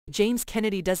James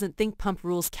Kennedy doesn't think Pump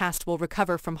Rules cast will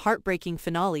recover from heartbreaking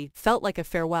finale felt like a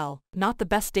farewell, not the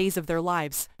best days of their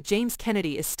lives. James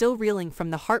Kennedy is still reeling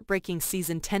from the heartbreaking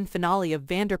season 10 finale of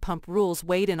Vanderpump Rules.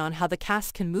 Weighed in on how the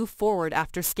cast can move forward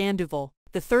after Scandoval.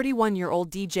 The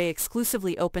 31-year-old DJ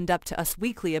exclusively opened up to Us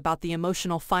Weekly about the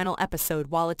emotional final episode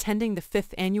while attending the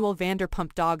 5th annual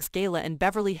Vanderpump Dogs Gala in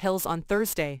Beverly Hills on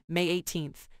Thursday, May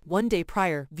 18th. One day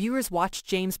prior, viewers watched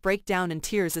James break down in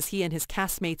tears as he and his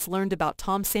castmates learned about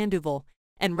Tom Sandoval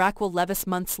and Raquel Leviss'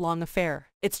 months-long affair.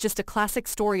 It's just a classic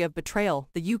story of betrayal,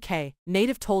 the UK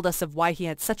native told us of why he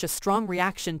had such a strong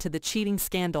reaction to the cheating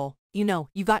scandal. You know,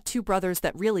 you got two brothers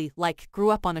that really,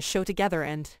 grew up on a show together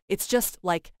and it's just,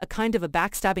 a kind of a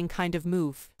backstabbing kind of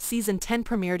move. Season 10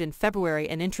 premiered in February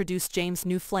and introduced James'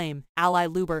 new flame, Ally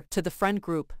Luber, to the friend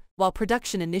group. While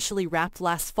production initially wrapped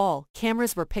last fall,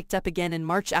 cameras were picked up again in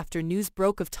March after news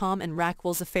broke of Tom and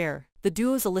Raquel's affair. The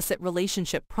duo's illicit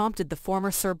relationship prompted the former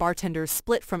Sir Bartender's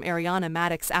split from Ariana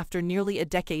Madix after nearly a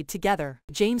decade together.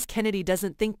 James Kennedy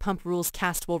doesn't think Pump Rules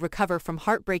cast will recover from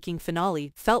heartbreaking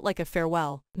finale felt like a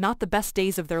farewell, not the best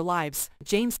days of their lives.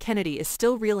 James Kennedy is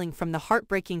still reeling from the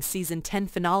heartbreaking season 10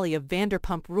 finale of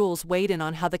Vanderpump Rules. Weighed in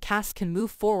on how the cast can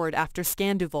move forward after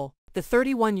Scandoval. The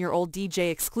 31-year-old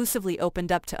DJ exclusively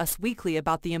opened up to Us Weekly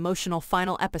about the emotional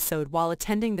final episode while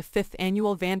attending the 5th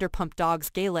annual Vanderpump Dogs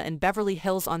Gala in Beverly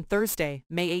Hills on Thursday,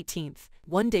 May 18th.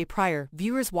 One day prior,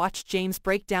 viewers watched James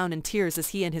break down in tears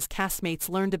as he and his castmates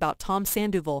learned about Tom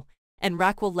Sandoval and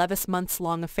Raquel Leviss'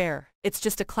 months-long affair. It's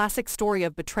just a classic story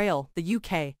of betrayal, the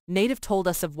UK native told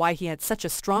us of why he had such a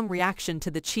strong reaction to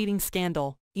the cheating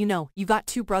scandal. You know, you got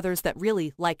two brothers that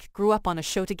really, grew up on a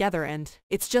show together and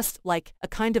it's just, a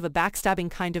kind of a backstabbing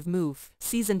kind of move.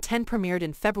 Season 10 premiered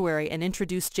in February and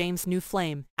introduced James' new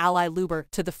flame, Ally Luber,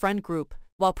 to the friend group.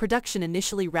 While production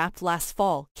initially wrapped last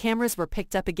fall, cameras were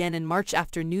picked up again in March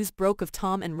after news broke of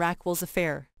Tom and Raquel's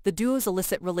affair. The duo's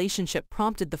illicit relationship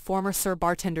prompted the former Sir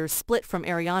Bartender's split from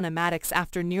Ariana Madix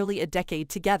after nearly a decade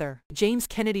together. James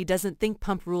Kennedy doesn't think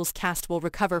Pump Rules cast will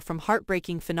recover from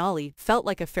heartbreaking finale felt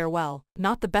like a farewell,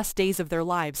 not the best days of their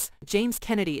lives. James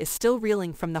Kennedy is still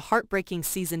reeling from the heartbreaking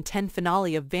season 10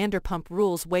 finale of Vanderpump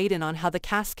Rules. Weighed in on how the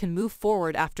cast can move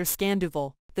forward after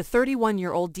Scandoval. The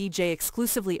 31-year-old DJ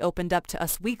exclusively opened up to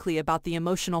Us Weekly about the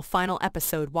emotional final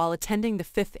episode while attending the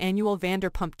 5th annual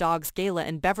Vanderpump Dogs Gala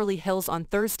in Beverly Hills on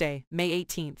Thursday, May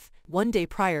 18th. One day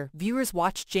prior, viewers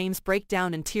watched James break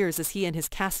down in tears as he and his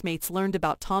castmates learned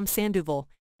about Tom Sandoval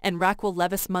and Raquel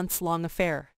Leviss' months-long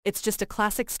affair. It's just a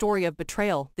classic story of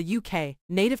betrayal, the UK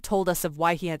native told us of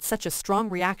why he had such a strong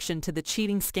reaction to the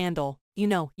cheating scandal. You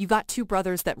know, you got two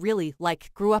brothers that really,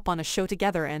 grew up on a show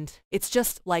together and it's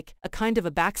just, a kind of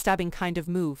a backstabbing kind of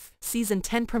move. Season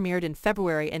 10 premiered in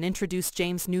February and introduced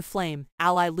James' new flame,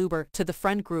 Ally Luber, to the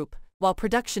friend group. While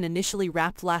production initially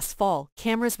wrapped last fall,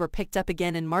 cameras were picked up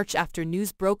again in March after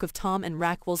news broke of Tom and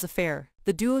Raquel's affair.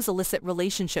 The duo's illicit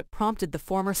relationship prompted the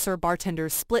former Sir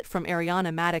Bartender's split from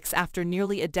Ariana Madix after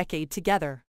nearly a decade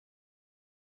together.